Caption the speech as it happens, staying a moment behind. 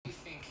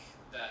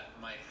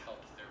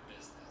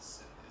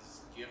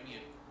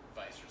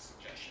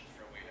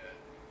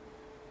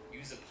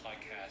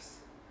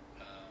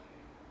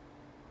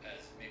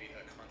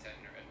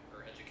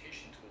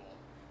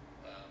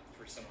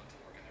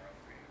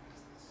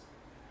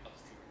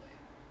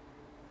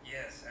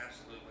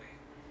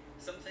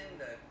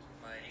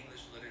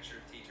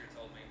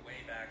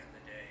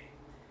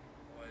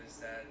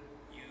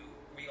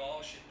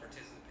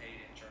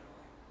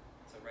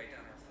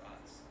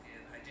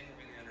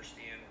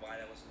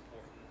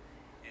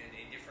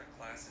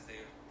classes, they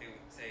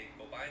would say,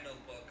 go buy a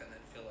notebook and then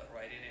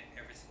write in it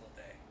every single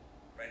day.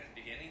 Right at the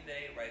beginning of the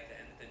day, right at the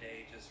end of the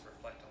day, just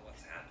reflect on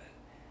what's happened.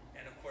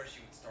 And of course,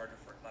 you would start it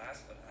for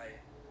class, but I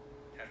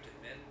have to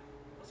admit,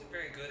 I wasn't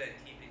very good at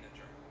keeping a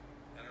journal.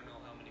 I don't know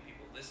how many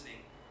people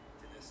listening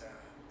to this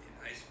in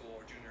high school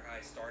or junior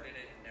high started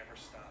it and never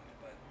stopped.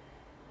 But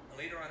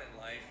later on in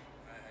life,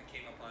 I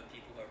came upon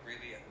people who I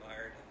really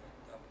admired and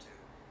looked up to.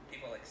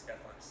 People like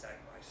Stefan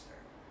Sagmeister,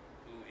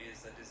 who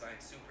is a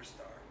design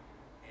superstar.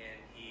 And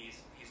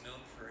he's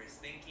known for his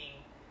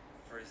thinking,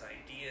 for his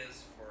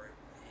ideas, for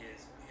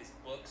his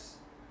books,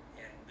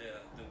 and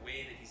the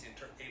way that he's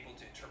able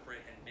to interpret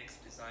and mix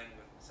design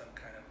with some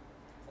kind of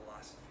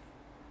philosophy.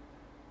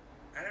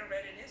 And I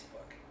read in his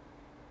book,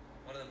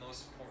 one of the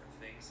most important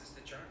things is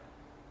to journal.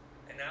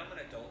 And now I'm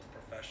an adult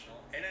professional,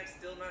 and I'm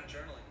still not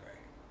journaling,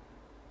 Greg.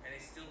 And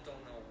I still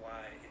don't know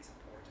why it's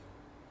important.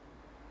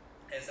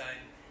 As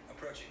I'm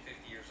approaching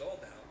 50 years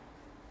old now,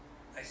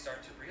 I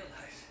start to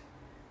realize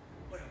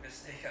what a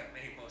mistake I've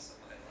made most of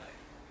my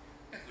life,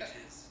 which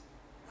is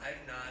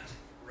I've not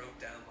wrote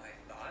down my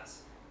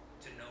thoughts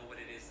to know what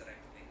it is that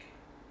I'm thinking.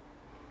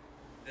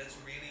 That's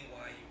really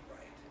why you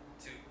write,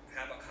 to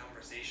have a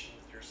conversation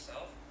with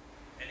yourself.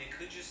 And it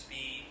could just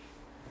be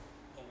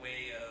a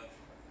way of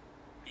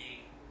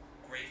being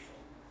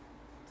grateful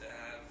to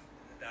have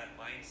that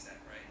mindset,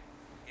 right?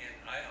 And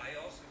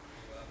I also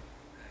grew up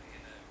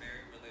in a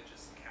very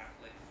religious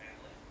Catholic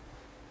family,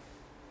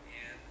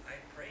 and I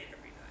prayed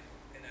every night.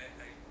 And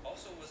I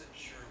also wasn't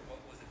sure what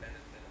was the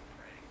benefit of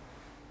praying.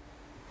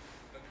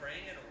 But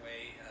praying in a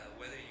way,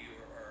 whether you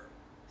are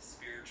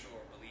spiritual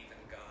or believe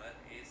in God,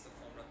 is the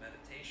form of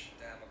meditation,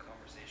 to have a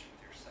conversation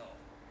with yourself,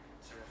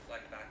 to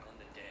reflect back on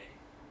the day,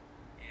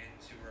 and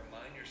to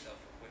remind yourself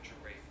of what you're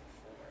grateful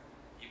for.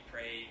 You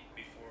pray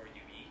before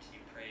you eat. You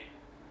pray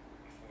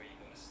before you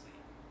go to sleep.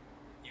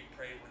 You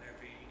pray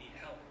whenever you need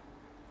help,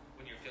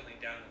 when you're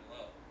feeling down and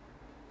low.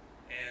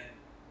 And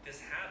this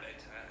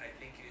habit, I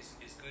think, is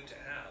good to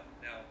have.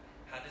 Now,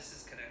 how does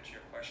this connect to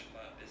your question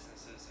about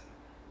businesses and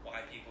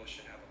why people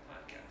should have a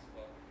podcast?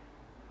 Well,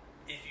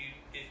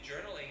 if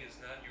journaling is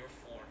not your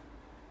form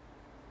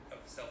of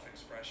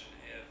self-expression,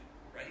 if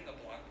writing a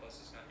blog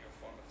post is not your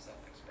form of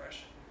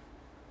self-expression,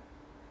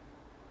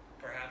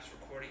 perhaps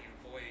recording your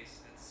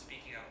voice and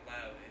speaking out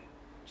loud and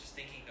just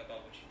thinking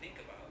about what you think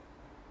about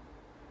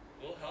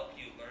will help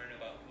you learn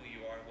about who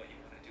you are and what you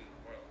want to do in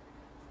the world.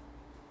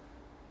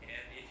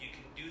 And if you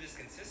can do this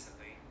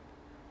consistently,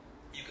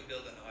 you can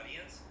build an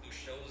audience who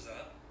shows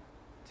up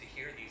to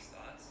hear these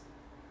thoughts,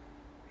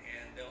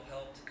 and they'll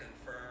help to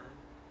confirm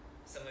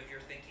some of your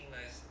thinking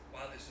as,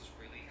 wow, this is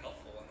really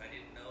helpful, and I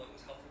didn't know it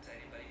was helpful to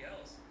anybody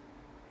else.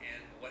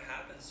 And what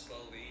happens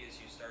slowly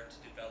is you start to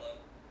develop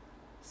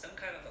some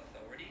kind of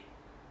authority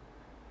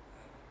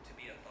to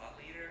be a thought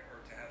leader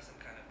or to have some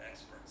kind of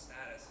expert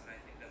status. And I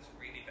think that's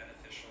really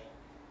beneficial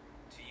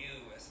to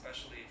you,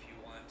 especially if you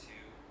want to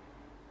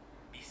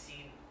be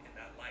seen in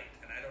that light.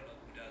 And I don't know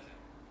who doesn't.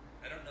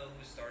 I don't know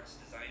who starts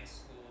design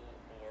school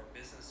or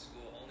business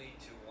school only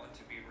to want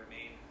to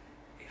remain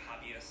a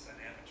hobbyist,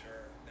 an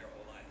amateur their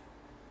whole life.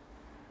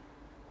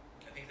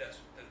 I think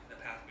that's the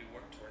path we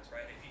work towards,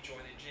 right? If you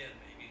join a gym,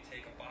 maybe you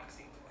take a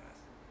boxing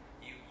class,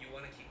 you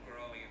want to keep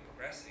growing and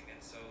progressing.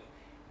 And so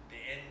the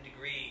end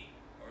degree,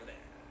 or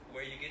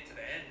where you get to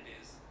the end,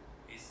 is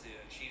to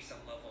achieve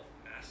some level of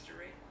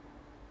mastery.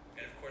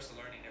 And of course, the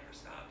learning never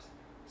stops.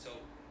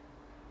 So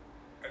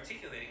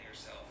articulating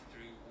yourself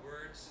through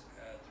words,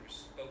 through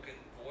spoken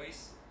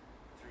voice,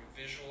 through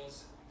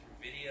visuals, through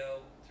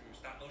video, through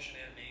stop motion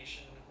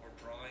animation or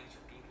drawings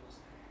or doodles,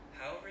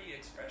 however you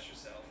express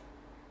yourself,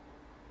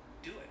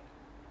 do it.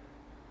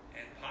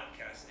 And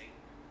podcasting,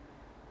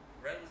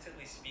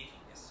 relatively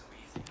speaking, is so